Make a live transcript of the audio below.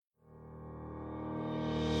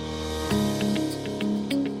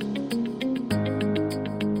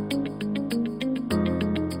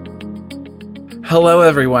Hello,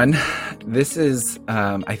 everyone. This is,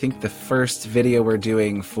 I think, the first video we're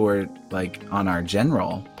doing for, on our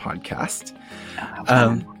general podcast.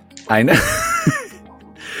 I know.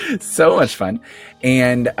 So much fun.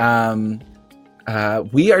 And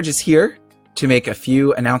we are just here to make a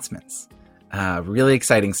few announcements. Really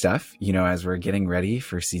exciting stuff, as we're getting ready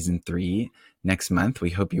for season 3 next month. We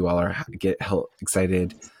hope you all are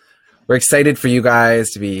excited. We're excited for you guys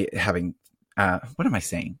to be having, what am I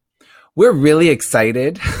saying? We're really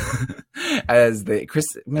excited as the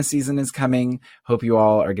Christmas season is coming. Hope you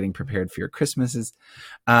all are getting prepared for your Christmases.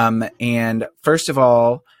 And first of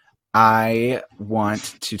all, I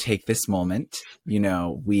want to take this moment.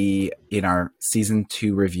 We, in our season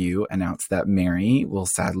 2 review, announced that Mary will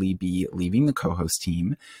sadly be leaving the co-host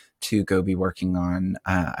team to go be working on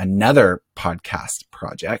another podcast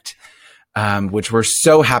project. Which we're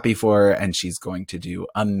so happy for, and she's going to do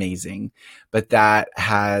amazing. But that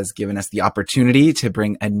has given us the opportunity to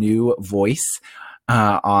bring a new voice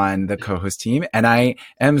on the co-host team. And I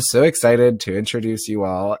am so excited to introduce you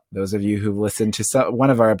all. Those of you who've listened to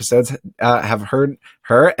one of our episodes have heard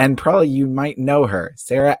her, and probably you might know her,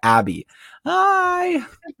 Sarah Abbey. Hi.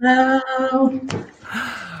 Hello.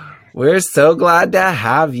 We're so glad to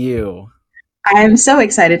have you. I'm so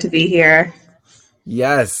excited to be here.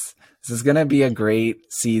 Yes. This is going to be a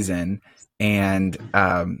great season. And,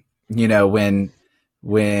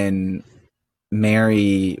 when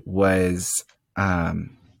Mary was, when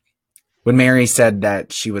Mary said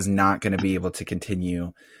that she was not going to be able to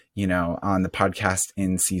continue, on the podcast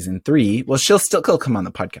in season 3, well, she'll come on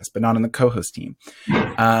the podcast, but not on the co-host team.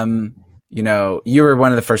 You were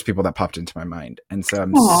one of the first people that popped into my mind. And so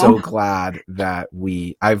I'm so glad that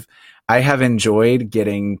I have enjoyed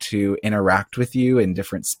getting to interact with you in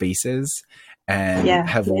different spaces and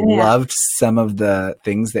have loved some of the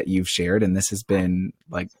things that you've shared. And this has been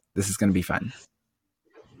this is going to be fun.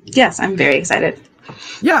 Yes, I'm very excited.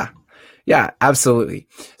 Yeah, absolutely.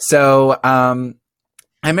 So I'm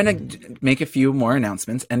going to make a few more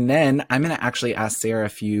announcements, and then I'm going to actually ask Sarah a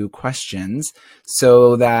few questions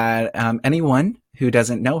so that anyone who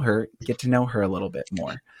doesn't know her get to know her a little bit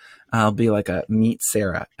more. I'll be like a Meet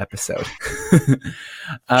Sarah episode.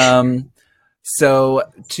 So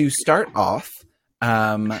to start off,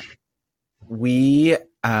 we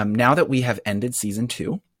now that we have ended season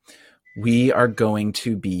 2, we are going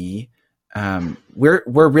to be we're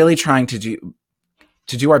really trying to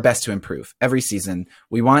do our best to improve every season.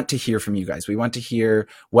 We want to hear from you guys. We want to hear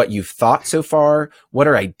what you've thought so far. What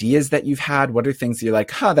are ideas that you've had? What are things that you're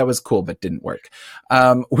like, that was cool, but didn't work?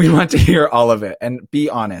 We want to hear all of it and be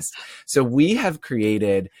honest. So we have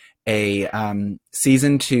created a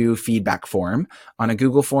season 2 feedback form on a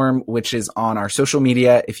Google form, which is on our social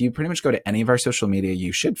media. If you pretty much go to any of our social media,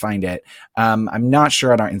 you should find it. I'm not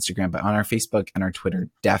sure on our Instagram, but on our Facebook and our Twitter,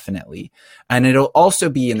 definitely. And it'll also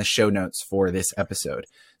be in the show notes for this episode.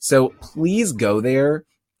 So please go there.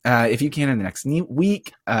 If you can in the next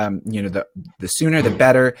week, the sooner the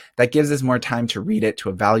better. That gives us more time to read it, to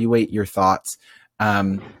evaluate your thoughts.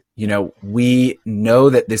 We know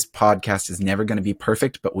that this podcast is never going to be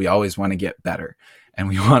perfect, but we always want to get better and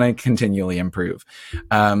we want to continually improve.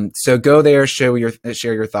 So go there, share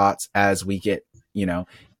your thoughts as we get,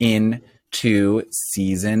 into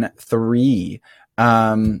season 3.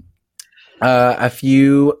 A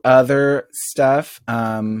few other stuff.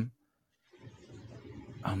 Oh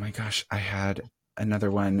my gosh, I had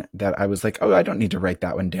another one that I was like, I don't need to write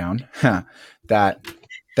that one down. That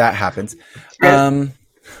happens.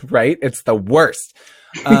 Right? It's the worst.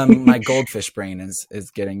 My goldfish brain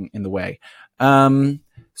is getting in the way.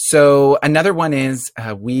 So another one is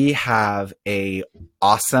we have a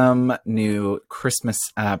awesome new Christmas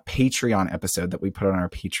Patreon episode that we put on our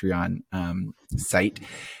Patreon site.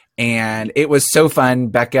 And it was so fun.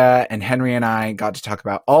 Becca and Henry and I got to talk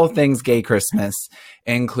about all things gay Christmas,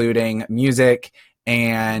 including music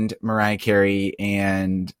and Mariah Carey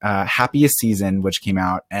and Happiest Season, which came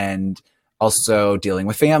out, and also dealing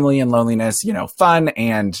with family and loneliness, fun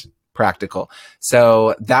and practical.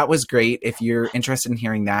 So that was great. If you're interested in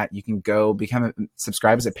hearing that, you can go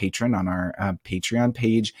subscribe as a patron on our Patreon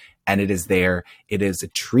page, and it is there. It is a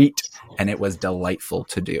treat, and it was delightful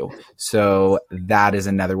to do. So that is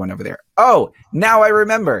another one over there. Oh, now I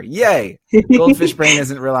remember. Yay. Goldfish brain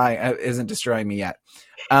isn't destroying me yet.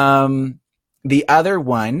 The other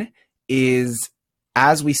one is,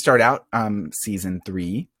 as we start out season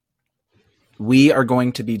 3, we are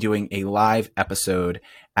going to be doing a live episode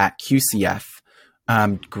at QCF.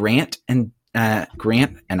 Grant and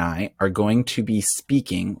I are going to be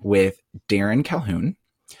speaking with Darren Calhoun,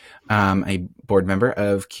 a board member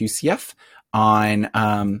of QCF,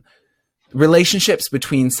 on relationships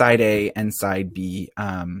between side A and side B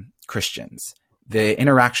Christians, the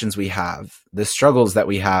interactions we have, the struggles that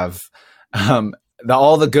we have,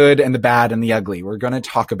 all the good and the bad and the ugly. We're going to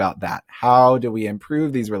talk about that. How do we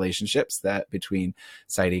improve these relationships that between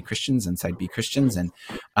side A Christians and side B Christians,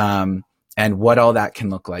 and what all that can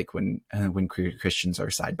look like when queer Christians are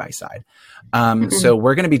side by side. So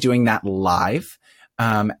we're going to be doing that live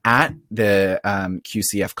at the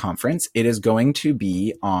QCF conference. It is going to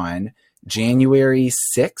be on January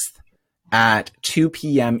 6th at 2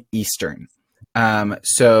 p.m. Eastern.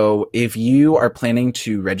 So if you are planning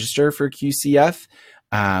to register for QCF,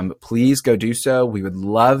 please go do so. We would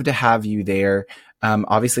love to have you there.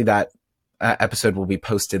 Obviously that episode will be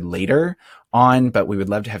posted later on, but we would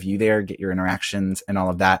love to have you there, get your interactions and all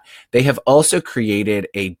of that. They have also created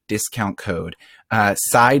a discount code,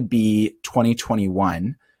 Side B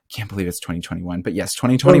 2021. Can't believe it's 2021, but yes,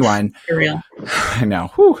 2021. Oof, for real. I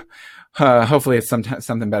know. Whew. Hopefully it's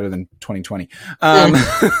something better than 2020.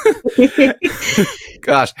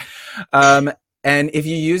 Gosh. And if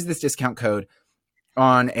you use this discount code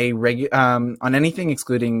on on anything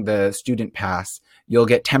excluding the student pass, you'll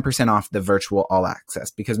get 10% off the virtual all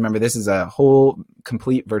access, because remember, this is a whole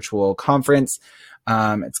complete virtual conference.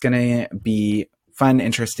 It's going to be fun,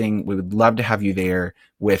 interesting. We would love to have you there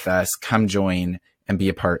with us. Come join and be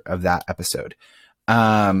a part of that episode.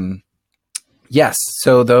 Yes.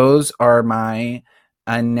 So those are my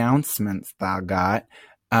announcements that I got.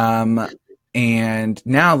 And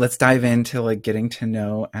now let's dive into like getting to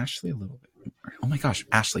know Ashley a little bit. Oh my gosh,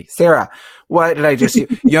 Ashley, Sarah, what did I just do?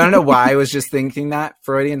 You want to know why I was just thinking that?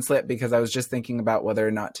 Freudian slip, because I was just thinking about whether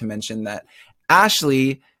or not to mention that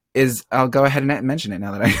Ashley is, I'll go ahead and mention it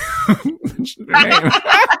now that I mentioned her name.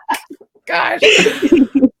 Gosh.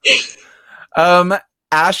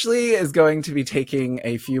 Ashley is going to be taking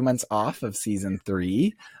a few months off of season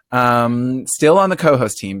 3. Still on the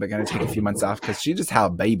co-host team, but going to take a few months off because she just had a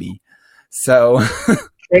baby. So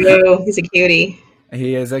he's a cutie.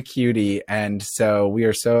 He is a cutie, and so we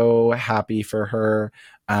are so happy for her.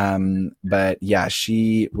 But yeah,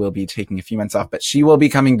 she will be taking a few months off, but she will be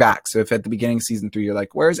coming back. So if at the beginning of season 3 you're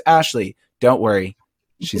like, "Where's Ashley?" Don't worry,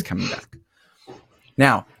 she's coming back.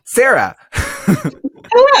 Now, Sarah.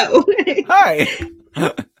 Hello. Hi.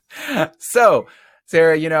 So,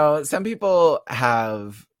 Sarah, some people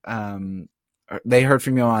have they heard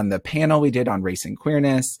from you on the panel we did on race and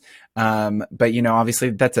queerness. But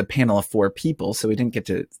obviously that's a panel of 4 people, so we didn't get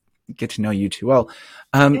to know you too well.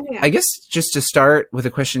 I guess just to start with a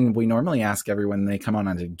question we normally ask everyone when they come on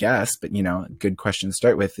as a guest, but a good question to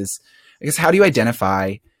start with is, I guess, how do you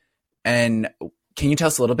identify, and can you tell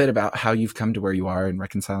us a little bit about how you've come to where you are in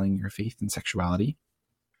reconciling your faith and sexuality?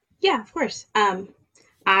 Yeah, of course.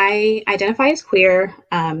 I identify as queer,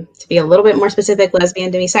 to be a little bit more specific,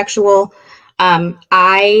 lesbian, demisexual.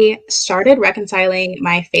 I started reconciling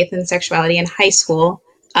my faith and sexuality in high school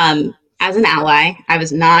as an ally. I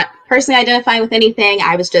was not personally identifying with anything.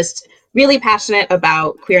 I was just really passionate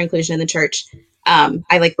about queer inclusion in the church.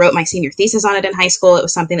 I wrote my senior thesis on it in high school. It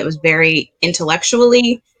was something that was very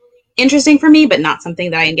intellectually interesting for me, but not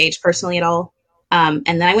something that I engaged personally at all. And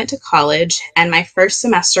then I went to college, and my first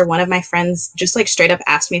semester, one of my friends just straight up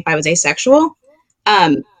asked me if I was asexual,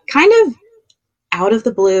 kind of out of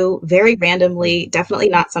the blue, very randomly, definitely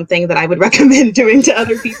not something that I would recommend doing to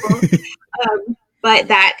other people. But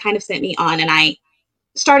that kind of sent me on, and I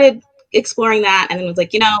started exploring that, and then was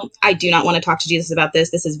like, I do not want to talk to Jesus about this.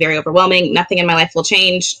 This is very overwhelming. Nothing in my life will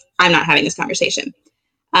change. I'm not having this conversation.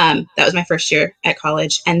 That was my first year at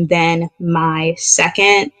college. And then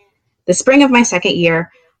the spring of my second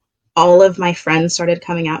year, all of my friends started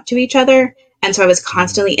coming out to each other. And so I was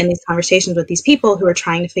constantly in these conversations with these people who were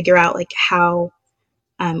trying to figure out how,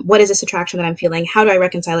 what is this attraction that I'm feeling? How do I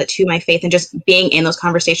reconcile it to my faith? And just being in those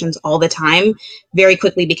conversations all the time very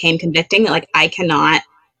quickly became convicting that I cannot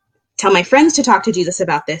tell my friends to talk to Jesus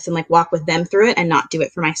about this and walk with them through it and not do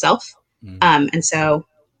it for myself. And so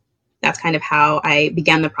that's kind of how I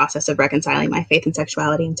began the process of reconciling my faith and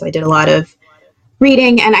sexuality. And so I did a lot of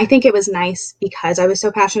reading, and I think it was nice because I was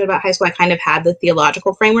so passionate about high school. I kind of had the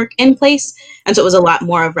theological framework in place, and so it was a lot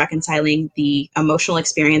more of reconciling the emotional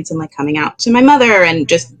experience and coming out to my mother and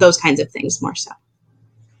just those kinds of things more so.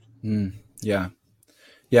 Yeah.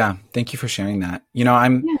 Thank you for sharing that.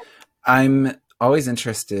 I'm always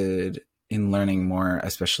interested in learning more,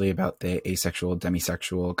 especially about the asexual,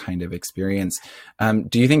 demisexual kind of experience.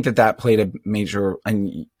 Do you think that played a major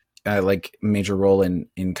role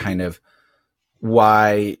in kind of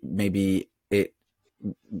why maybe it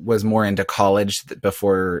was more into college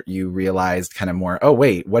before you realized kind of more, oh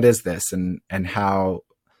wait, what is this, and how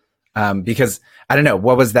Because I don't know,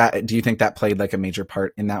 what was that? Do you think that played like a major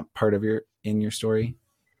part in that part of your story?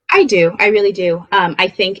 I do. I really do. I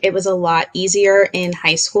think it was a lot easier in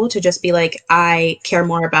high school to just be like, I care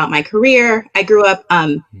more about my career. I grew up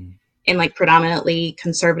Mm. in like predominantly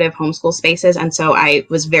conservative homeschool spaces. And so I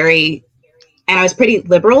was pretty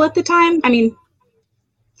liberal at the time. I mean,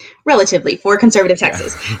 relatively for conservative Yeah.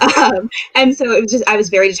 Texas. And so it was just, I was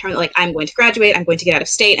very determined, like, I'm going to graduate, I'm going to get out of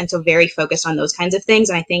state. And so very focused on those kinds of things.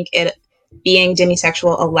 And I think being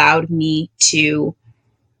demisexual allowed me to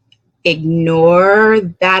ignore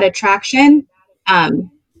that attraction and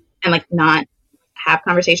like not have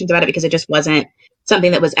conversations about it because it just wasn't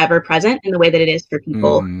something that was ever present in the way that it is for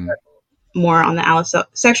people Mm. more on the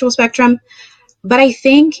allosexual spectrum. But I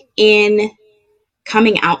think in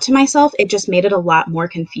coming out to myself, it just made it a lot more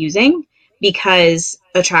confusing because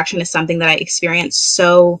attraction is something that I experience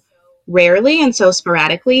so rarely and so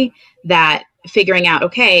sporadically that figuring out,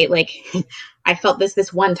 okay, like I felt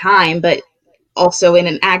this one time, but also in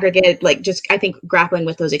an aggregate, like just I think grappling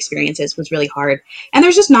with those experiences was really hard. And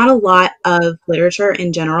there's just not a lot of literature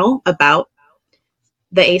in general about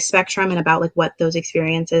the ACE spectrum and about like what those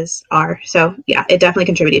experiences are. So yeah, it definitely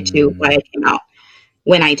contributed to why I Mm. came out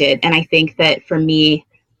when I did. And I think that for me,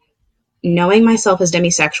 knowing myself as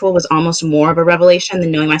demisexual was almost more of a revelation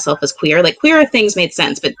than knowing myself as queer. Like queer things made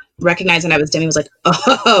sense, but recognizing I was demi was like,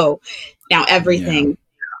 oh, now Yeah. everything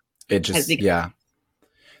It has just, become. yeah.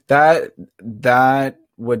 That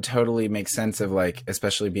would totally make sense of like,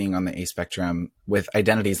 especially being on the A spectrum with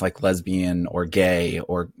identities like lesbian or gay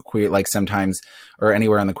or queer, like sometimes, or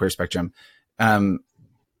anywhere on the queer spectrum. Um,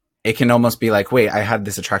 it can almost be like, wait, I had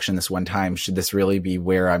this attraction this one time. Should this really be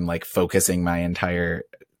where I'm like focusing my entire,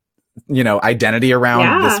 identity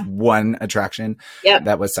around this Yeah. one attraction Yep.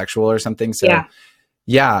 that was sexual or something? So Yeah.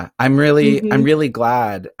 yeah, I'm Mm-hmm. really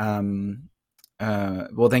glad.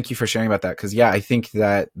 Well, thank you for sharing about that. Cause yeah, I think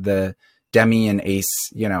that the Demi and Ace,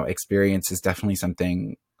 experience is definitely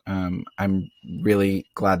something, I'm really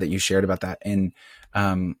glad that you shared about that. And,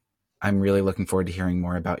 I'm really looking forward to hearing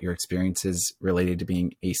more about your experiences related to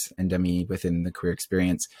being Ace and Demi within the queer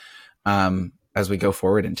experience, as we go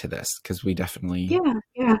forward into this, because we definitely Yeah.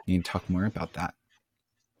 Yeah. need to talk more about that.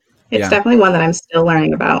 It's Yeah. definitely one that I'm still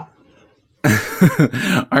learning about.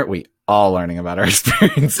 Aren't we all learning about our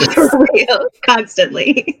experiences? For real.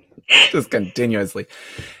 Constantly. Just continuously.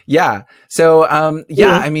 Yeah. So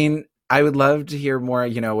yeah, Mm. I mean, I would love to hear more,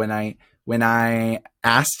 when I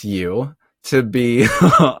asked you to be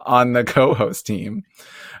on the co-host team.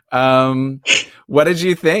 Um what did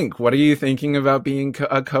you think? What are you thinking about being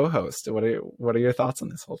a co-host? What are your thoughts on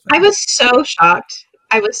this whole I thing? was so shocked.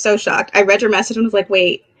 I was so shocked. I read your message and was like,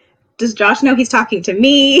 wait, does Josh know he's talking to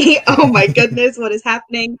me? Oh my goodness, what is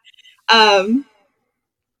happening? Um,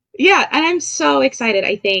 yeah, and I'm so excited.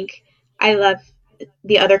 I think I love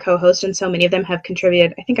the other co-hosts, and so many of them have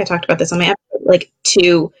contributed. I think I talked about this on my episode, like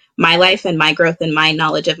to my life and my growth and my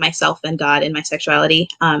knowledge of myself and God and my sexuality.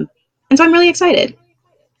 And so I'm really excited.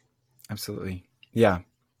 Absolutely. Yeah.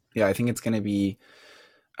 Yeah, I think it's going to be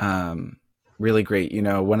um really great.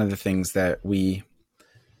 One of the things that we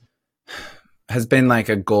has been like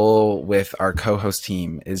a goal with our co-host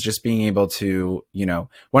team is just being able to,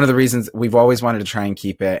 one of the reasons we've always wanted to try and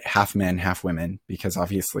keep it half men, half women, because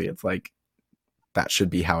obviously it's like that should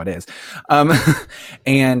be how it is. Um,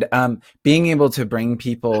 and being able to bring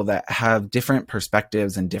people that have different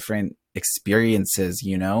perspectives and different experiences,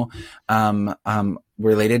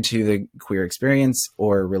 related to the queer experience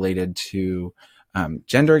or related to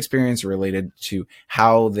gender experience or related to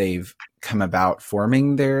how they've come about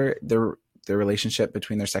forming their relationship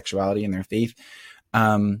between their sexuality and their faith.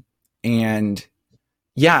 And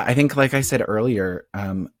yeah, I think, like I said earlier,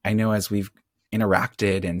 I know as we've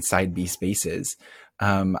interacted in side B spaces,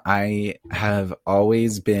 I have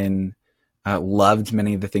always been loved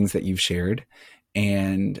many of the things that you've shared.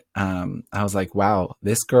 And I was like, wow,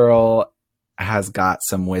 this girl has got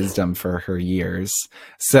some wisdom for her years.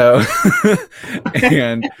 So,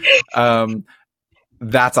 and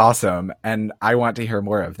that's awesome. And I want to hear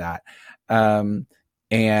more of that.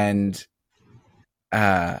 And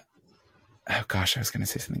oh gosh, I was going to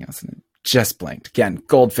say something else and just blanked again.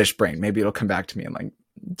 Goldfish brain. Maybe it'll come back to me in like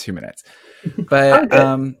 2 minutes. Oh, But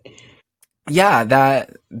good. yeah,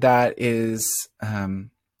 that is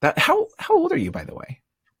that. How old are you, by the way?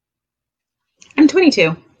 I'm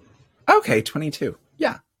 22. Okay, 22.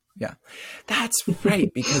 Yeah, yeah, that's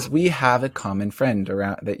right. Because we have a common friend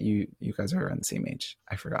around that you guys are around the same age.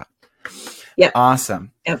 I forgot. Yep.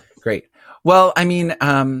 Awesome, Yep. great. Well, I mean,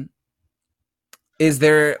 is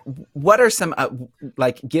there? What are some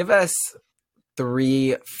like? Give us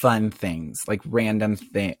 3 fun things, like random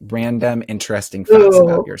interesting facts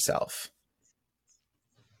about yourself.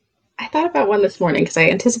 I thought about one this morning because I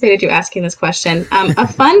anticipated you asking this question. A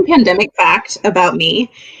fun pandemic fact about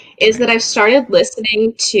me is that I've started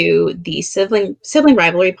listening to the sibling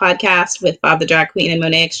rivalry podcast with Bob the Drag Queen and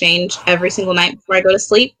Monet Exchange every single night before I go to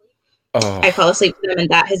sleep. Oh. I fall asleep to them,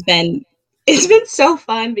 and it's been so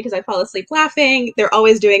fun because I fall asleep laughing. They're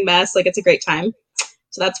always doing mess. Like, it's a great time.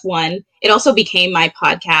 So that's one. It also became my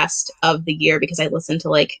podcast of the year because I listened to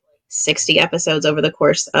like 60 episodes over the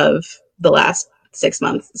course of the last 6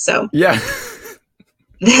 months. So yeah,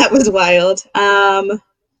 that was wild.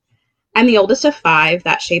 I'm the oldest of 5.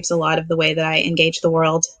 That shapes a lot of the way that I engage the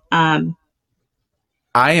world. I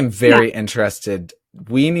am very interested.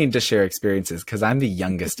 We need to share experiences because I'm the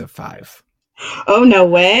youngest of 5. Oh, no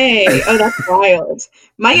way. Oh, that's wild.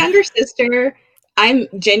 My younger sister, I'm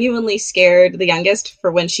genuinely scared, the youngest,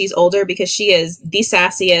 for when she's older because she is the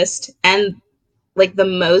sassiest and like the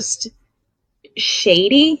most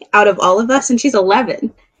shady out of all of us, and she's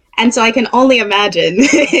 11. And so I can only imagine.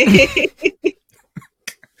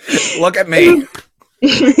 Look at me.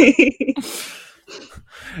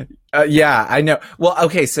 Yeah, I know. Well,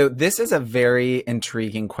 okay, so this is a very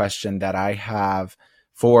intriguing question that I have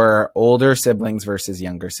for older siblings versus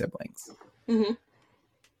younger siblings. Mm-hmm.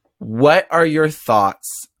 What are your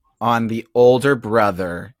thoughts on the older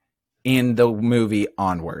brother in the movie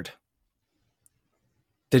Onward?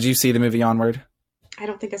 Did you see the movie Onward? I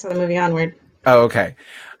don't think I saw the movie Onward. Oh, okay.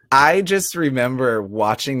 I just remember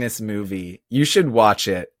watching this movie. You should watch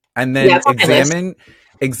it and then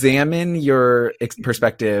examine your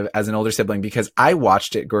perspective as an older sibling, because I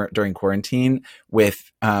watched it during quarantine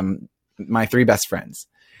with my 3 best friends.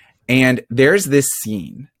 And there's this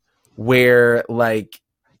scene where like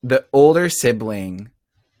the older sibling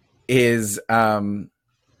is there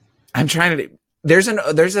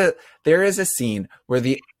is a scene where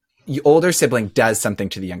the older sibling does something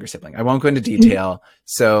to the younger sibling. I won't go into detail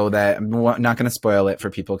so that I'm not going to spoil it for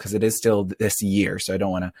people because it is still this year, so I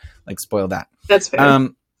don't want to like spoil that. That's fair.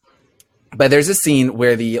 But there's a scene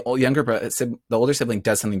where the older sibling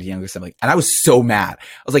does something to the younger sibling, and I was so mad.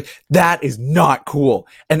 I was like, "That is not cool."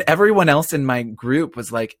 And everyone else in my group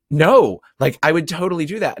was like, "No, like I would totally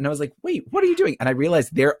do that." And I was like, "Wait, what are you doing?" And I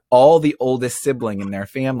realized they're all the oldest sibling in their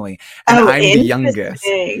family, and I'm the youngest.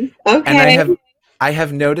 Okay. And I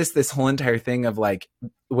have noticed this whole entire thing of like,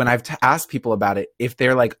 when I've asked people about it, if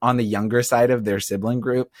they're like on the younger side of their sibling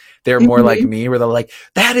group, they're more like me, where they're like,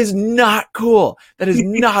 that is not cool. That is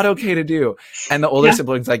not okay to do. And the older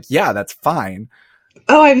sibling's like, yeah, that's fine.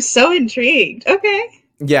 Oh, I'm so intrigued. Okay.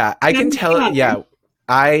 Yeah, I can tell. Yeah,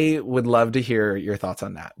 I would love to hear your thoughts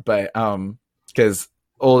on that. But because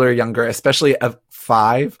older, younger, especially of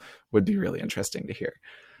 5, would be really interesting to hear.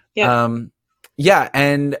 Yeah. Yeah,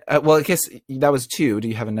 and well, I guess that was 2. Do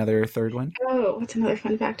you have another third one? Oh, what's another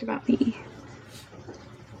fun fact about me?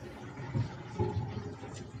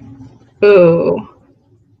 Ooh.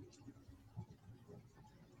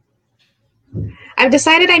 I've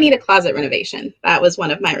decided I need a closet renovation. That was one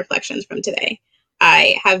of my reflections from today.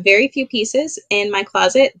 I have very few pieces in my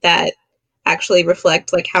closet that actually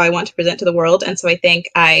reflect like how I want to present to the world, and so I think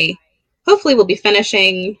I hopefully will be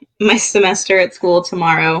finishing my semester at school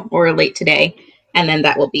tomorrow or late today. And then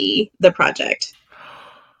that will be the project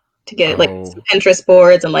to get like some Pinterest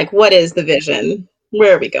boards and like, what is the vision?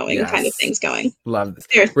 Where are we going? Kind of things going. Love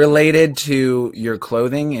this. Related to your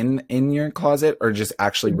clothing in your closet, or just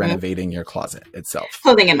actually renovating your closet itself?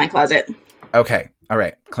 Clothing in my closet. Okay. All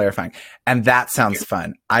right. Clarifying. And that sounds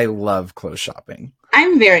fun. I love clothes shopping.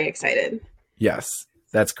 I'm very excited. Yes.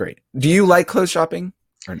 That's great. Do you like clothes shopping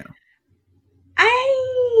or no?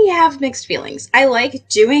 I have mixed feelings. I like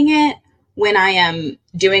doing it when I am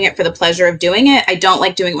doing it for the pleasure of doing it. I don't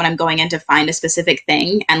like doing it when I'm going in to find a specific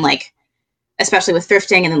thing, and like, especially with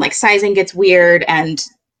thrifting, and then like sizing gets weird, and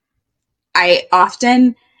I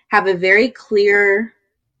often have a very clear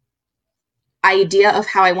idea of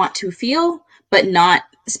how I want to feel, but not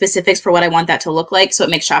specifics for what I want that to look like. So it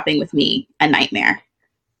makes shopping with me a nightmare.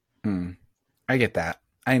 I get that.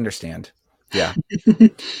 I understand. Yeah.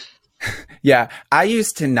 Yeah, I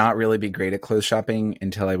used to not really be great at clothes shopping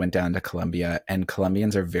until I went down to Colombia, and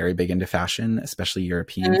Colombians are very big into fashion, especially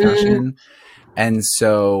European fashion. And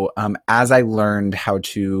so as I learned how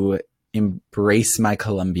to embrace my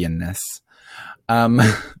Colombianness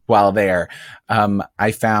while there,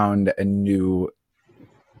 I found a new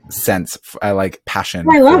sense, passion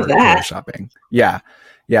I love for that. clothes shopping. Yeah.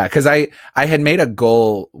 Yeah, because I had made a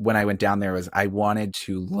goal when I went down there, was I wanted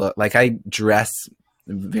to look like, I dress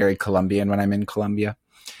very Colombian when I'm in Colombia.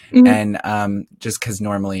 And just because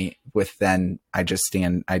normally with then I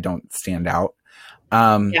don't stand out.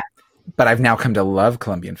 Yeah. But I've now come to love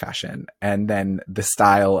Colombian fashion, and then the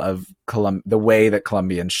style of the way that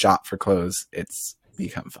Colombians shop for clothes, it's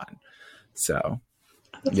become fun. So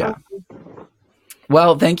That's yeah. awesome.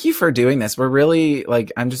 Well, thank you for doing this. We're really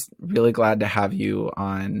I'm just really glad to have you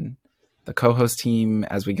on the co-host team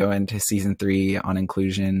as we go into season 3 on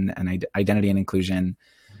inclusion and identity and inclusion.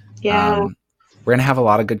 Yeah. We're going to have a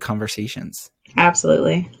lot of good conversations.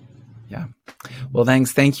 Absolutely. Yeah. Well,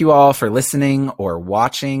 thanks. Thank you all for listening or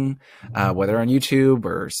watching, whether on YouTube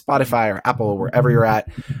or Spotify or Apple, wherever you're at.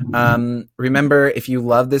 Remember, if you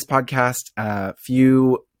love this podcast, a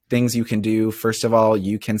few things you can do. First of all,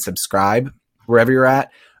 you can subscribe wherever you're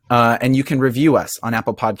at, and you can review us on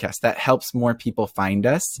Apple Podcasts. That helps more people find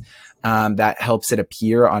us. That helps it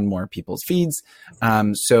appear on more people's feeds.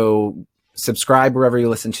 So subscribe wherever you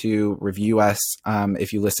listen to, review us.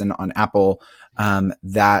 If you listen on Apple,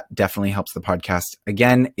 that definitely helps the podcast.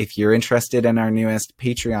 Again, if you're interested in our newest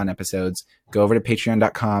Patreon episodes, go over to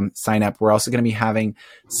patreon.com, sign up. We're also going to be having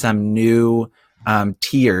some new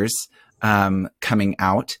tiers coming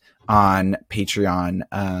out on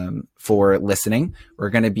Patreon for listening. We're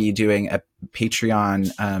going to be doing a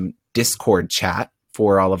Patreon Discord chat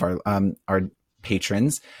for all of our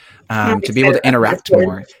patrons to be able to interact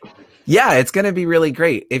more. Yeah, it's going to be really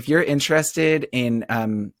great. If you're interested in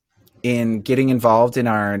getting involved in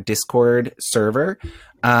our Discord server,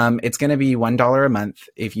 it's going to be $1 a month.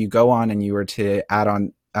 If you go on and you were to add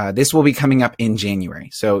on, this will be coming up in January.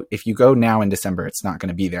 So if you go now in December, it's not going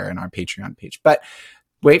to be there in our Patreon page, but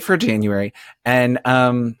wait for January. And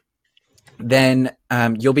then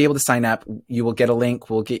you'll be able to sign up. You will get a link.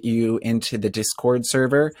 We'll get you into the Discord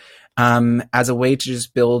server as a way to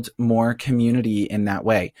just build more community in that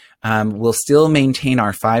way. We'll still maintain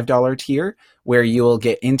our $5 tier where you will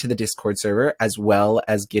get into the Discord server as well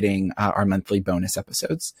as getting our monthly bonus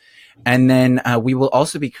episodes. And then we will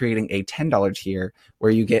also be creating a $10 tier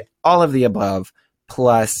where you get all of the above,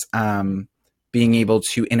 plus being able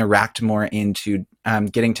to interact more into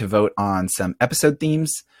getting to vote on some episode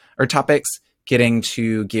themes or topics, getting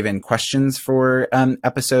to give in questions for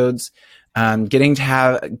episodes, giving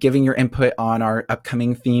your input on our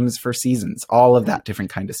upcoming themes for seasons, all of that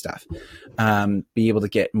different kind of stuff. Be able to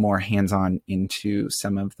get more hands-on into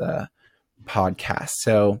some of the podcasts.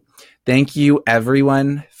 So thank you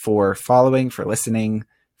everyone for following, for listening,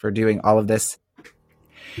 for doing all of this.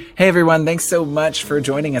 Hey everyone, thanks so much for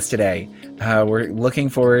joining us today. We're looking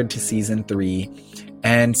forward to season 3.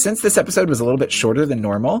 And since this episode was a little bit shorter than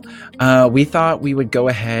normal, we thought we would go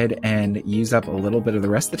ahead and use up a little bit of the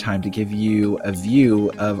rest of the time to give you a view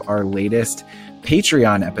of our latest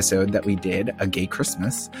Patreon episode that we did, A Gay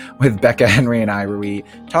Christmas, with Becca, Henry, and I, where we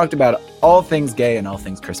talked about all things gay and all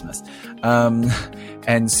things Christmas.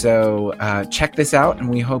 And so check this out, and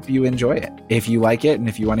we hope you enjoy it. If you like it, and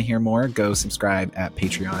if you want to hear more, go subscribe at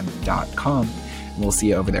patreon.com. And we'll see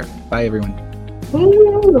you over there. Bye, everyone.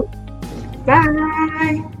 Woo!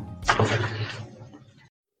 Bye.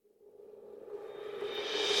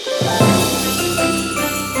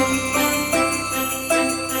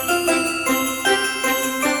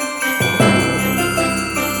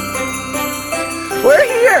 We're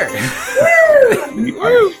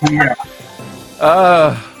here.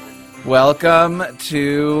 Welcome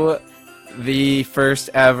to the first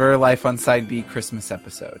ever Life on Side B Christmas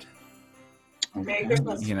episode. Merry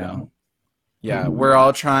Christmas. You know. Yeah, we're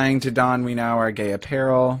all trying to don our gay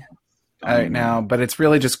apparel right now, but it's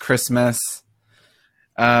really just Christmas.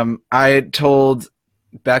 I had told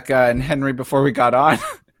Becca and Henry before we got on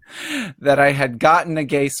that I had gotten a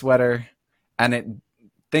gay sweater, and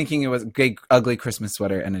thinking it was a gay, ugly Christmas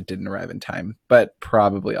sweater, and it didn't arrive in time, but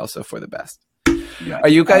probably also for the best. Yeah, are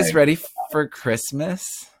you guys ready for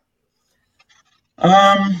Christmas?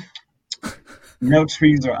 No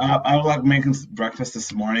trees are up. I was like making breakfast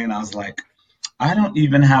this morning, and I was like, I don't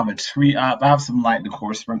even have a tree up. I have some light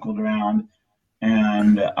decor sprinkled around,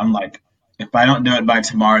 and I'm like, if I don't do it by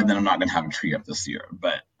tomorrow, then I'm not gonna have a tree up this year.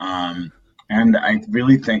 But and I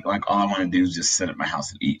really think like all I want to do is just sit at my house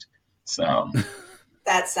and eat. So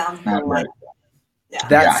that sounds like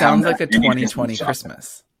that sounds like a 2020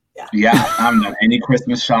 Christmas. Yeah, I'm done any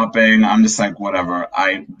Christmas shopping. I'm just like whatever.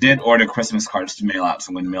 I did order Christmas cards to mail out, so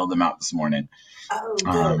I'm gonna mail them out this morning. Oh,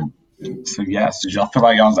 good. So yes, did y'all fill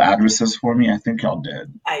out y'all's addresses for me? I think y'all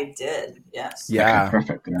did. I did, yes. Yeah. Okay,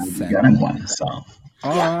 perfect. Then I'll be getting one. So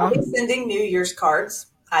yeah, I'll be sending New Year's cards.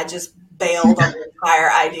 I just bailed on the entire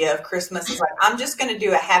idea of Christmas. It's like I'm just going to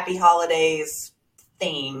do a Happy Holidays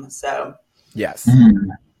theme. So yes,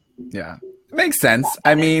 yeah, makes sense.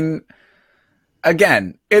 I mean,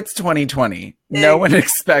 Again, it's 2020. No one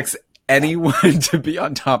expects anyone to be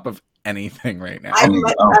on top of anything right now. I'd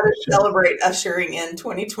much rather celebrate ushering in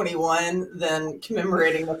 2021 than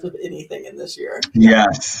commemorating much of anything in this year.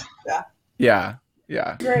 Yes. Yeah.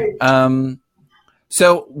 Great.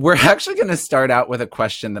 So we're actually going to start out with a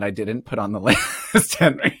question that I didn't put on the list,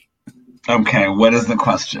 Henry. Okay, what is the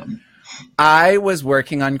question? I was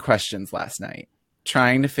working on questions last night,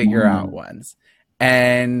 trying to figure out ones.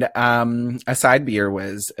 And a side beer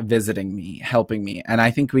was visiting me, helping me. And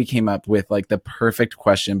I think we came up with like the perfect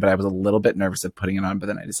question, but I was a little bit nervous of putting it on. But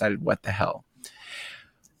then I decided, what the hell?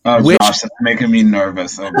 Oh, Josh, that's making me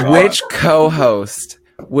nervous. Oh, God. Which co-host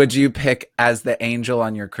would you pick as the angel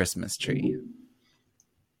on your Christmas tree?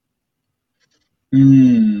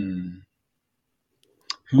 Who's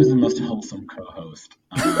the most wholesome co-host?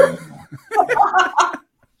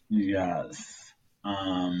 Yes.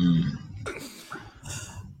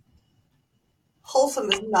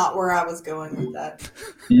 Wholesome is not where I was going with that.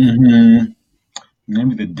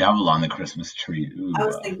 Maybe the devil on the Christmas tree. Ooh, I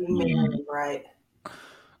was thinking Mary, right?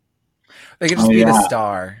 They could just be the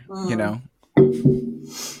star, you know?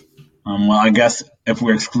 Well, I guess if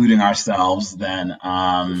we're excluding ourselves, then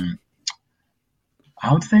I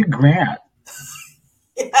would say Grant.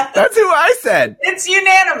 Yeah. That's who I said. It's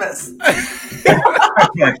unanimous.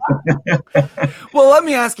 Well, let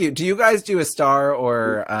me ask you, do you guys do a star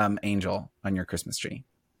or angel on your Christmas tree?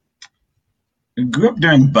 I grew up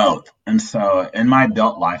doing both. And so in my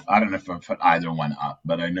adult life, I don't know if I put either one up,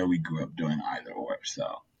 but I know we grew up doing either or.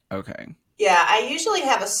 So okay. Yeah, I usually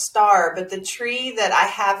have a star, but the tree that I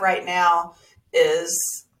have right now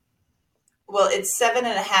is, well, it's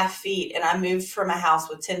 7.5 feet, and I moved from a house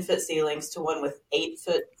with 10-foot ceilings to one with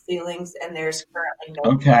 8-foot ceilings, and there's currently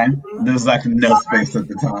no room. There's like no space at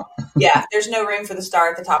the top. Yeah, there's no room for the star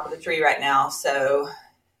at the top of the tree right now, so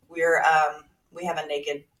we have a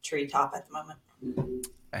naked tree top at the moment.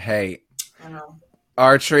 Hey,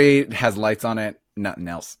 our tree has lights on it, nothing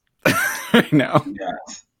else right now.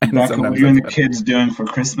 Yes. Becca, what are you and the kids doing for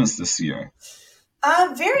Christmas this year?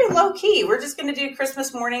 Very low key. We're just going to do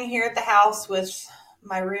Christmas morning here at the house with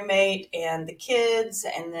my roommate and the kids.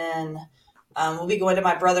 And then we'll be going to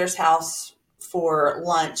my brother's house for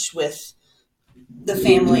lunch with the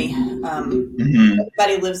family.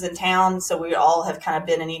 Everybody lives in town, so we all have kind of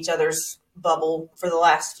been in each other's bubble for the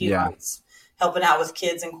last few months, helping out with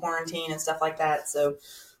kids in quarantine and stuff like that. So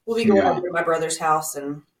we'll be going over to my brother's house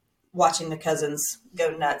and watching the cousins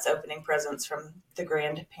go nuts opening presents from the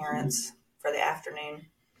grandparents for the afternoon.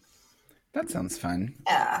 That sounds fun.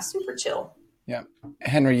 Yeah, super chill. Yeah.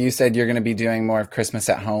 Henry, you said you're going to be doing more of Christmas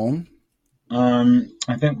at home? I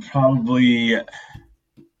think probably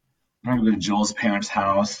go to Joel's parents'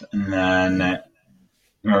 house, and then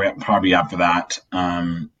probably after that,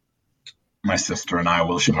 my sister and I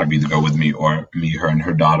she'll probably either go with me or me, her, and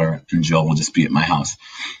her daughter, and Jill will just be at my house.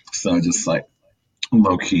 So just like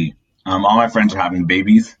low key. All my friends are having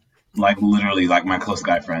babies, like literally like my close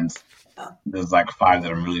guy friends. There's like 5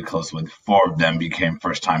 that I'm really close with. 4 of them became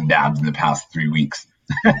first-time dads in the past 3 weeks.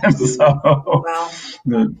 So,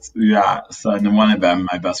 yeah. So, and then one of them,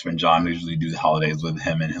 my best friend John, we usually do the holidays with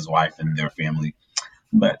him and his wife and their family.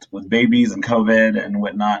 But with babies and COVID and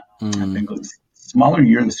whatnot, I think it's a smaller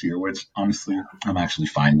year this year, which honestly I'm actually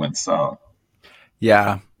fine with. So,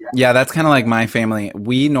 yeah, that's kind of like my family.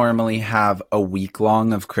 We normally have a week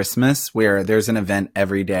long of Christmas where there's an event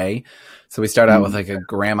every day. So we start out with like a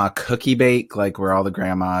grandma cookie bake, like where all the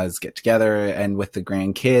grandmas get together and with the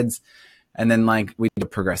grandkids. And then like we do a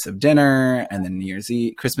progressive dinner and then New Year's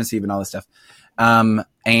Eve, Christmas Eve and all this stuff.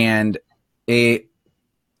 And it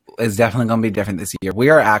is definitely going to be different this year. We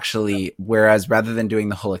are actually, whereas rather than doing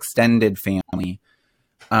the whole extended family,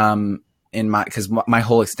 because my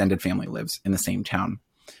whole extended family lives in the same town.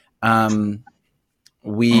 Oh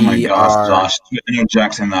my gosh, Josh, to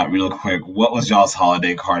interject in that real quick, what was y'all's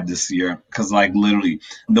holiday card this year? Because like literally,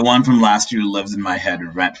 the one from last year lives in my head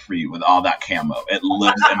rent free with all that camo. It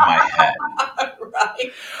lives in my head.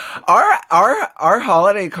 Right. Our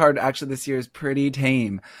holiday card actually this year is pretty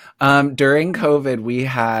tame. During COVID, we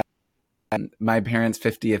had my parents'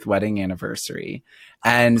 50th wedding anniversary.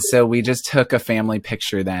 And so we just took a family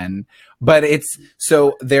picture then. But it's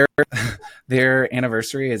so their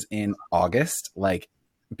anniversary is in August, like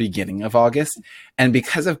beginning of August. And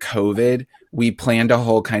because of COVID, we planned a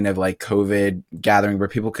whole kind of like COVID gathering where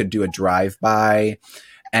people could do a drive-by.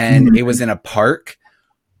 And it was in a park.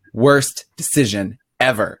 Worst decision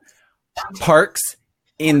ever. Parks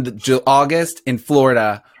in August in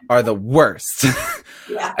Florida are the worst.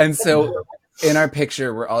 And so in our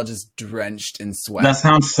picture, we're all just drenched in sweat. That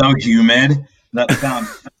sounds so humid. That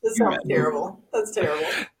sounds That sounds terrible. That's terrible.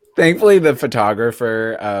 Thankfully, the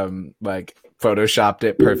photographer like photoshopped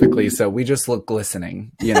it perfectly, so we just look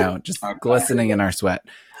glistening, just glistening in our sweat.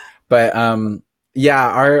 But yeah,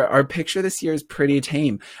 our picture this year is pretty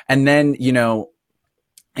tame. And then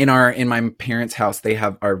in my parents' house, they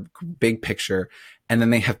have our big picture, and then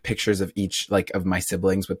they have pictures of each, like, of my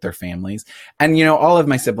siblings with their families. And all of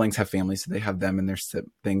my siblings have families, so they have them and their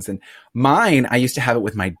things. And mine, I used to have it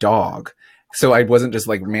with my dog. So I wasn't just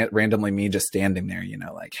like randomly me just standing there,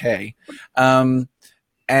 like, hey.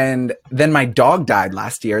 And then my dog died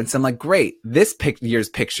last year. And so I'm like, great, this year's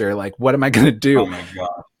picture, like, what am I going to do? Oh my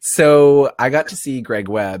God. So I got to see Greg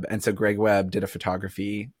Webb. And so Greg Webb did a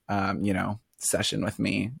photography, session with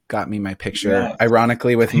me, got me my picture, Yes.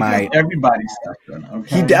 ironically with my... Everybody's session,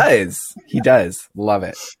 okay? He does. Love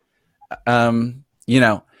it.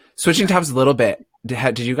 Switching topics a little bit.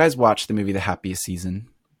 Did you guys watch the movie The Happiest Season?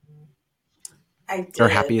 I did. Or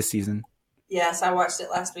Happiest Season? Yes, I watched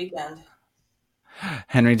it last weekend.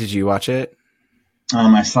 Henry, did you watch it?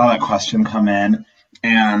 I saw that question come in,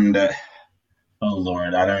 and oh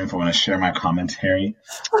Lord, I don't even want to share my commentary.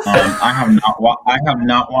 I have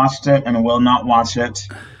not watched it, and will not watch it.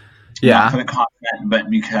 Yeah. Not for the content, but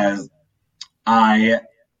because I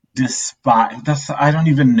despise. I don't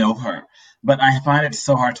even know her, but I find it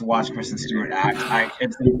so hard to watch Kristen Stewart act.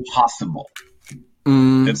 It's impossible.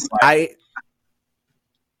 It's like,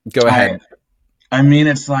 Go ahead. I mean,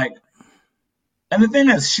 it's like. And the thing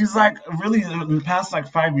is, she's like really in the past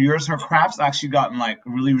like 5 years, her craft's actually gotten like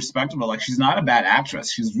really respectable. Like, she's not a bad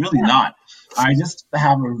actress. She's really not. I just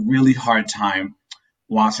have a really hard time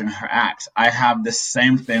watching her act. I have the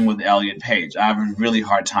same thing with Elliot Page. I have a really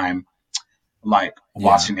hard time like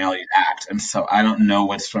watching Elliot act. And so I don't know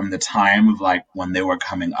what's from the time of like when they were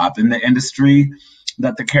coming up in the industry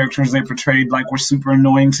that the characters they portrayed like were super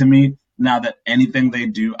annoying to me. Now that anything they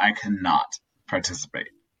do, I cannot participate.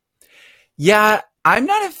 Yeah, I'm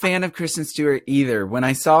not a fan of Kristen Stewart either. When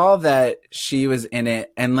I saw that she was in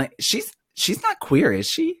it, and like she's not queer, is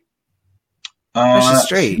she? Or she's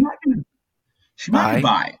straight. She might be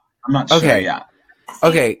bi. I'm not sure. Okay. Yeah.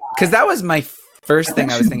 Okay, because that was my first thing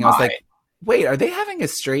I was thinking. I was like, wait, are they having a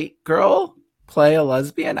straight girl play a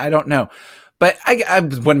lesbian? I don't know, but I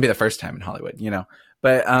wouldn't be the first time in Hollywood,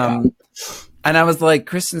 But and I was like,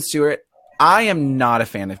 Kristen Stewart. I am not a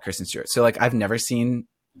fan of Kristen Stewart, so like I've never seen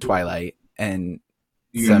Twilight. And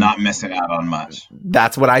you're not missing out on much.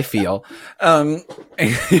 That's what I feel.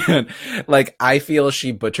 Like, I feel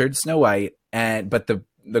she butchered Snow White, but the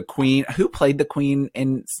queen, who played the queen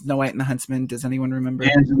in Snow White and the Huntsman? Does anyone remember?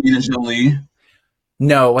 Angelina Jolie.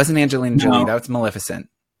 No, it wasn't Angelina Jolie. That was Maleficent.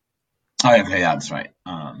 Oh, okay, yeah, that's right.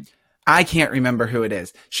 I can't remember who it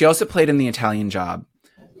is. She also played in The Italian Job,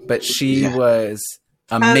 but she was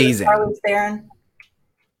amazing. Charlize Theron.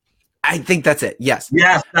 I think that's it. Yes.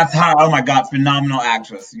 Yes, that's her. Oh my God, phenomenal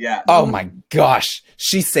actress. Yeah. Oh my gosh.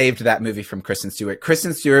 She saved that movie from Kristen Stewart.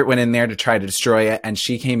 Kristen Stewart went in there to try to destroy it, and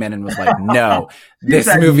she came in and was like, no, this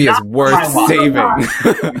movie is worth saving.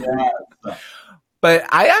 Yes. But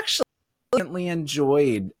I actually really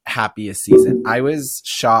enjoyed Happiest Season. I was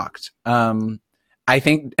shocked. I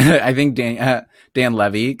think Dan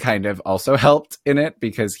Levy kind of also helped in it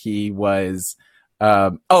because he was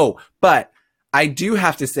but I do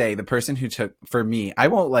have to say, the person who took, for me,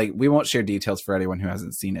 we won't share details for anyone who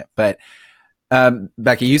hasn't seen it, but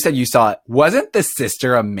Becky, you said you saw it. Wasn't the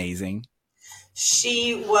sister amazing?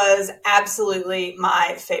 She was absolutely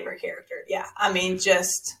my favorite character. Yeah. I mean,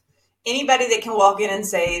 just anybody that can walk in and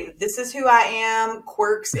say, this is who I am,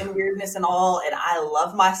 quirks and weirdness and all, and I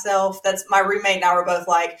love myself. That's my roommate and I were both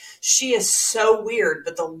like, she is so weird,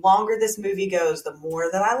 but the longer this movie goes, the more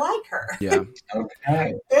that I like her. Yeah.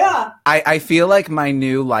 Okay. Yeah. I feel like my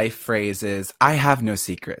new life phrase is, I have no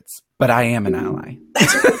secrets, but I am an ally.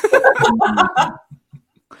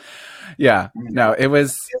 Yeah. No, it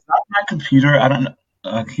was... It's not my computer. I don't know.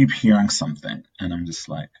 I keep hearing something, and I'm just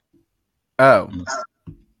like... Oh.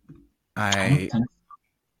 I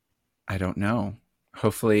don't know.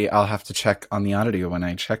 Hopefully I'll have to check on the audio when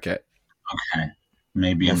I check it. Okay.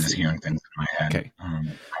 Maybe I'm just hearing things in my head. Okay.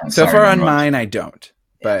 So Sorry far on to interrupt. mine, I don't.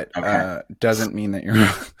 But doesn't mean that you're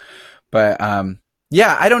wrong. But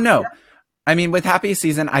yeah, I don't know. I mean, with Happiest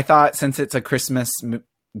Season, I thought since it's a Christmas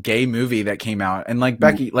gay movie that came out, and like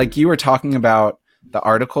Becky, like you were talking about the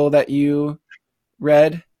article that you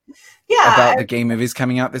read about the gay movies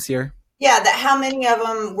coming out this year. Yeah, that how many of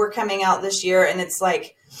them were coming out this year, and it's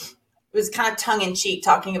like it was kind of tongue in cheek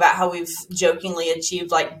talking about how we've jokingly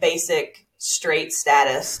achieved like basic straight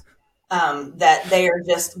status. that they are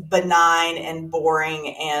just benign and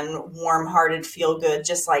boring and warm-hearted, feel-good,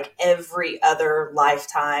 just like every other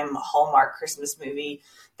Lifetime Hallmark Christmas movie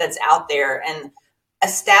that's out there. And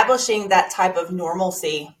establishing that type of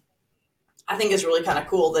normalcy, I think, is really kind of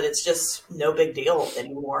cool, that it's just no big deal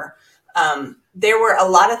anymore. There were a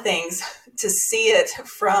lot of things to see it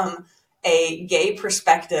from a gay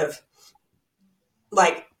perspective,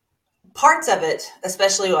 like parts of it,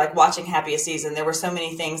 especially like watching Happiest Season, there were so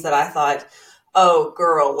many things that I thought, oh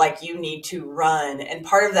girl, like you need to run. And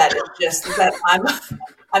part of that is just that I'm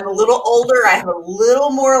a little older. I have a little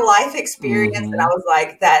more life experience. Mm-hmm. And I was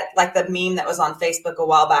like the meme that was on Facebook a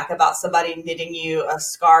while back about somebody knitting you a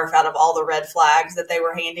scarf out of all the red flags that they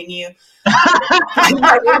were handing you.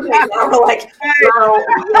 I were like, girl,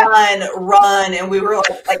 run. And we were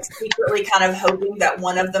like secretly kind of hoping that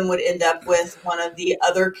one of them would end up with one of the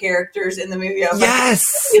other characters in the movie. I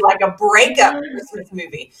was like a breakup Christmas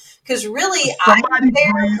movie. Because really, I'm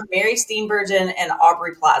there for Mary Steenburgen and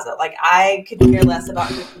Aubrey Plaza. Like, I could care less about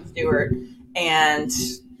Kristen Stewart, and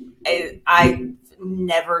I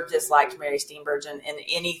never disliked Mary Steenburgen in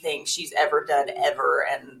anything she's ever done, ever.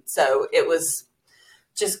 And so it was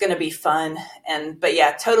just going to be fun. But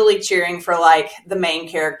yeah, totally cheering for like the main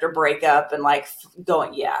character breakup and like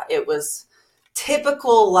going, yeah, it was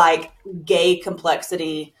typical like gay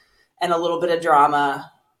complexity and a little bit of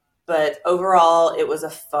drama. But overall, it was a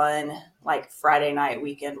fun, like, Friday night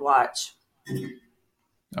weekend watch.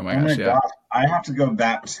 Oh my gosh, yeah. Gosh. I have to go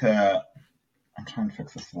back to, I'm trying to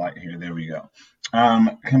fix this light here. There we go.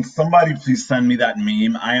 Can somebody please send me that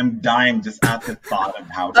meme? I am dying just at the thought of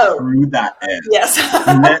how true that is. Yes.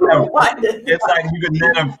 It's like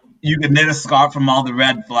you could knit a scarf from all the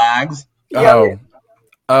red flags.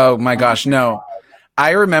 Oh my gosh, no.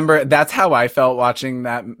 I remember that's how I felt watching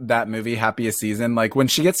that movie, Happiest Season. Like when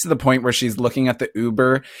she gets to the point where she's looking at the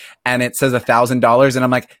Uber and it says $1,000, and I'm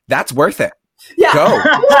like, that's worth it. Yeah. Go,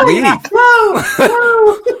 leave,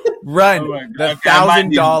 run. Oh the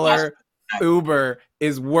 $1,000 Uber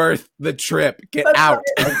is worth the trip. Get out.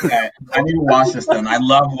 Okay, I need to watch this then. I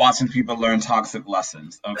love watching people learn toxic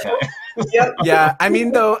lessons. Okay. Yeah, I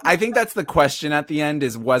mean, though, I think that's the question at the end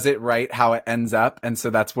is, was it right how it ends up? And so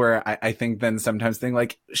that's where I think then sometimes think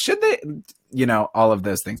like, should they, all of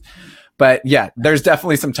those things. But yeah, there's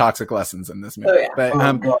definitely some toxic lessons in this movie. But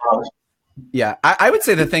yeah, I would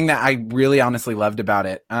say the thing that I really honestly loved about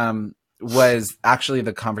it was actually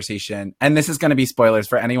the conversation. And this is going to be spoilers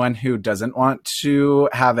for anyone who doesn't want to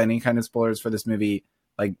have any kind of spoilers for this movie.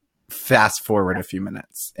 Like, fast forward a few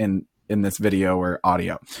minutes in this video or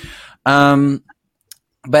audio. But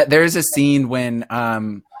there's a scene when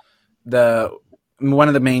one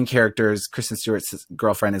of the main characters, Kristen Stewart's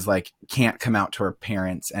girlfriend, is like, can't come out to her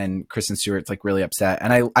parents, and Kristen Stewart's like really upset.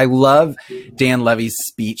 And I love Dan Levy's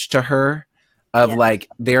speech to her of like,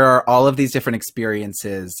 there are all of these different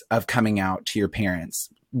experiences of coming out to your parents.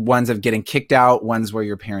 Ones of getting kicked out, ones where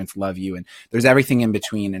your parents love you, and there's everything in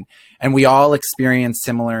between. And we all experience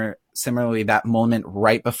similarly that moment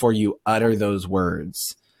right before you utter those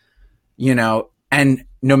words, and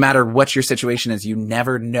no matter what your situation is, you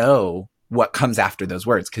never know what comes after those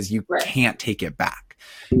words because you can't take it back,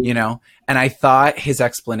 and I thought his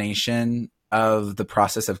explanation of the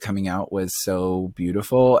process of coming out was so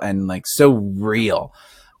beautiful and like so real.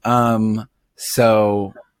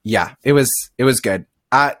 So yeah, it was good.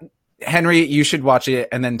 Henry, you should watch it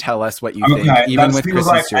and then tell us what you think, even with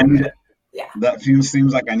Kristen Stewart. That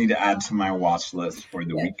seems like I need to add to my watch list for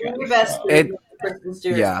the weekend. Your best Kristen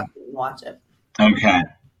Stewart, watch it. Okay.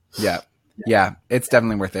 Yeah, it's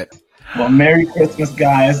definitely worth it. Well, Merry Christmas,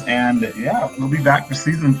 guys, and we'll be back for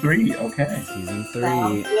season 3. Okay. Season 3.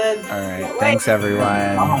 Sounds good. All right. Thanks, everyone.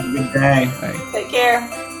 Have a good day. Bye. Take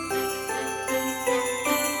care.